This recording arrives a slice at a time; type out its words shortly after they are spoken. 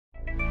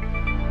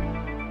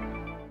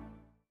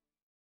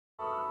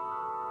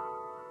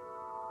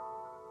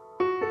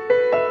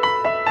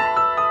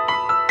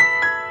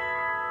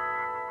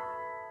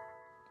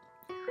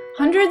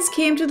Hundreds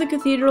came to the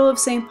Cathedral of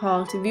St.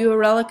 Paul to view a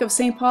relic of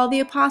St. Paul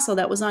the Apostle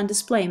that was on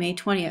display May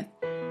 20th.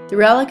 The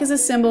relic is a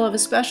symbol of a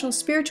special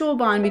spiritual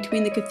bond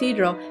between the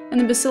cathedral and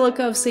the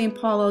Basilica of St.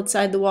 Paul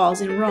outside the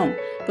walls in Rome,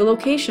 the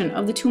location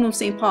of the tomb of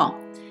St. Paul.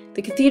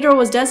 The cathedral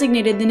was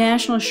designated the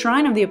National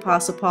Shrine of the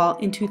Apostle Paul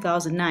in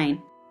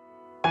 2009.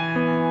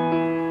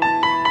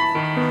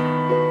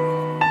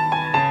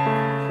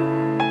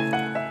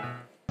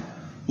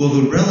 Well,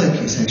 the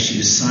relic is actually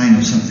a sign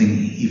of something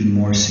even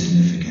more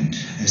significant,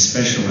 as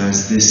special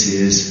as this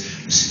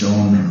is a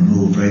stone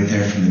removed right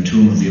there from the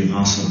tomb of the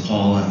Apostle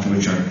Paul, after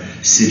which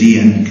our city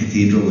and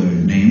cathedral are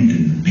named,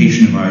 and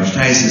patron of our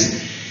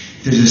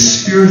archdiocese. There's a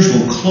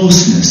spiritual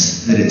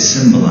closeness that it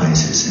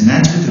symbolizes, and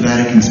that's what the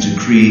Vatican's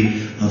decree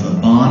of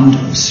a bond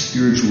of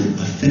spiritual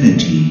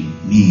affinity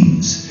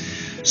means.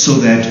 So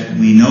that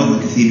we know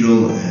the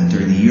cathedral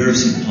during the year of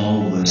St.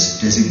 Paul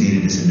was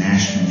designated as a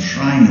national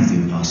shrine of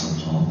the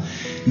Apostle Paul.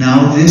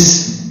 Now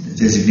this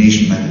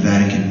designation by the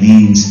Vatican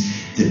means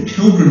that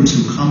pilgrims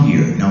who come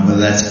here, now whether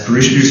that's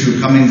parishioners who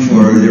are coming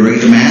for their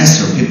regular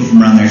Mass or people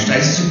from around the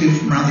archdiocese or people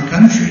from around the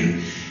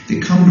country, they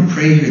come to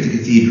pray here at the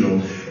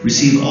cathedral,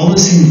 receive all the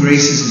same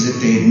graces as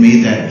if they had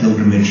made that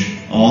pilgrimage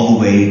all the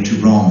way to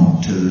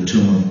Rome, to the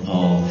tomb of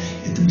Paul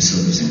at the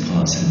Basilica of St.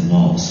 Paul outside the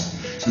walls.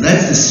 So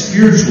that's the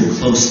spiritual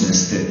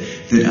closeness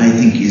that I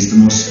think is the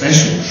most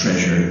special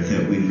treasure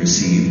that we've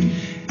received.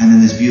 And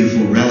then this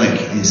beautiful relic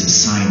is a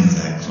sign of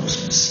that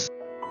closeness.